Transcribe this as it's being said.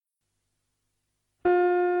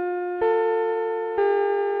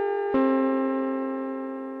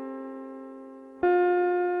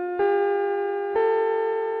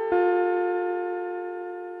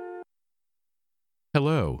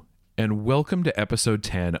Hello, and welcome to episode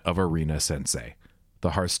 10 of Arena Sensei,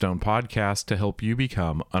 the Hearthstone podcast to help you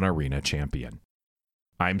become an arena champion.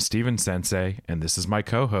 I'm Steven Sensei, and this is my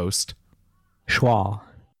co-host, Schwal.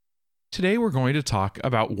 Today we're going to talk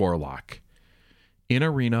about Warlock. In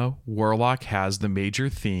Arena, Warlock has the major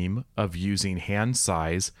theme of using hand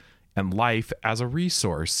size and life as a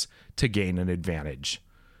resource to gain an advantage.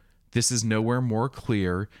 This is nowhere more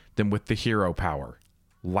clear than with the hero power,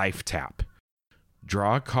 Life Tap.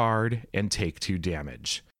 Draw a card and take 2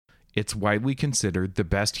 damage. It's widely considered the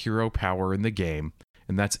best hero power in the game,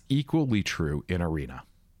 and that's equally true in Arena.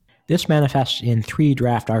 This manifests in 3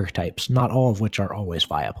 draft archetypes, not all of which are always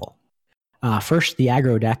viable. First, the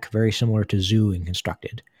aggro deck, very similar to Zoo in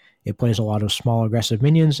Constructed. It plays a lot of small aggressive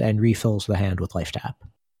minions and refills the hand with Life Tap.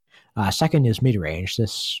 Second is mid-range.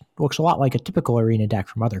 This looks a lot like a typical Arena deck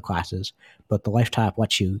from other classes, but the Life Tap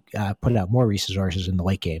lets you put out more resources in the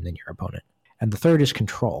late game than your opponent. And the third is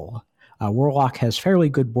control. Warlock has fairly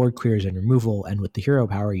good board clears and removal, and with the hero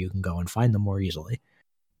power you can go and find them more easily.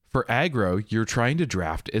 For aggro, you're trying to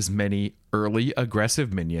draft as many early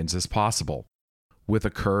aggressive minions as possible, with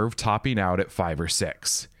a curve topping out at 5 or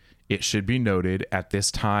 6. It should be noted at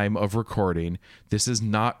this time of recording, this is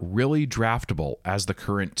not really draftable as the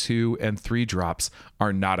current 2 and 3 drops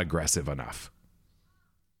are not aggressive enough.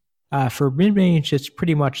 For mid-range, it's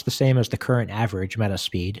pretty much the same as the current average meta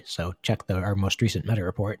speed, so check our most recent meta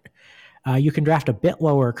report. You can draft a bit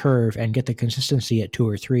lower curve and get the consistency at 2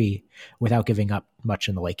 or 3 without giving up much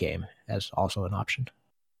in the late game, as also an option.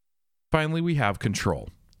 Finally, we have control.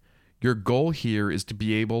 Your goal here is to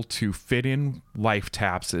be able to fit in life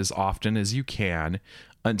taps as often as you can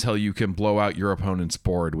until you can blow out your opponent's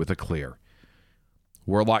board with a clear.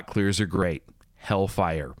 Warlock clears are great.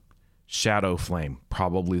 Hellfire, Shadow Flame,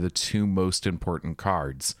 probably the 2 most important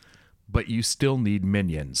cards. But you still need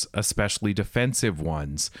minions, especially defensive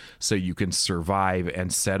ones, so you can survive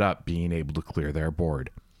and set up being able to clear their board.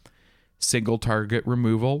 Single target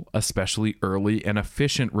removal, especially early and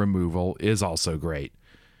efficient removal, is also great.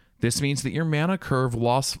 This means that your mana curve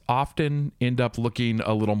loss often end up looking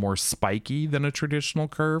a little more spiky than a traditional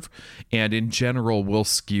curve, and in general will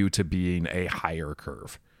skew to being a higher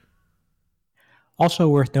curve. Also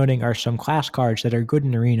worth noting are some class cards that are good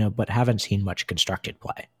in Arena but haven't seen much Constructed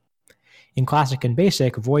play. In Classic and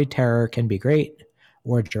Basic, Void Terror can be great,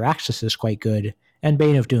 or Jaraxxus is quite good, and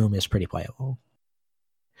Bane of Doom is pretty playable.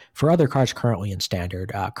 For other cards currently in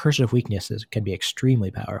Standard, Curse of Weaknesses can be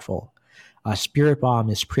extremely powerful. Spirit Bomb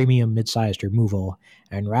is premium mid-sized removal,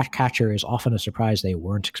 and Ratcatcher is often a surprise they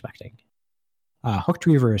weren't expecting. Hooked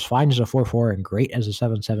Reaver is fine as a 4/4 and great as a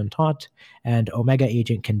 7/7 taunt, and Omega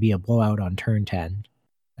Agent can be a blowout on turn 10,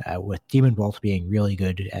 with Demon Bolt being really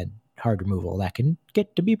good and hard removal that can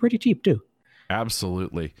get to be pretty cheap too.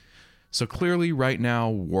 Absolutely. So clearly right now,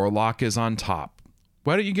 Warlock is on top.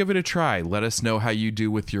 Why don't you give it a try? Let us know how you do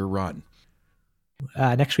with your run.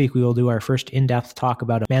 Next week we will do our first in-depth talk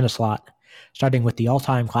about a mana slot, starting with the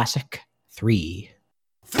all-time classic, 3.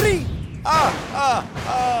 3!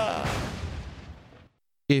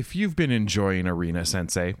 If you've been enjoying Arena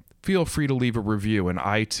Sensei, feel free to leave a review in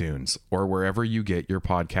iTunes or wherever you get your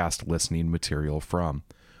podcast listening material from.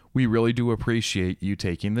 We really do appreciate you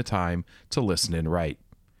taking the time to listen and write.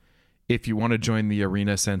 If you want to join the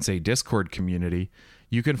Arena Sensei Discord community,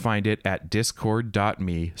 you can find it at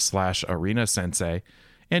discord.me/arenasensei,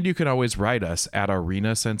 and you can always write us at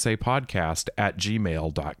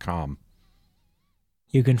arenasensei.podcast@gmail.com.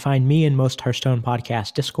 You can find me in most Hearthstone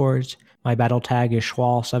podcast discords. My battle tag is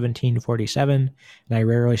Schwal1747, and I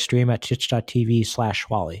rarely stream at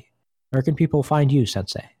twitch.tv/Schwally. Where can people find you,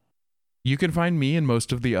 Sensei? You can find me in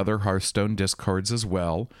most of the other Hearthstone discords as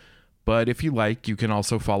well, but if you like, you can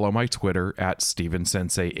also follow my Twitter at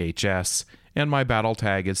StevenSenseiHS, and my battle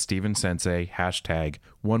tag is StevenSensei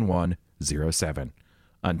 #1107.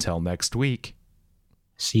 Until next week.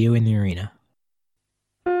 See you in the arena.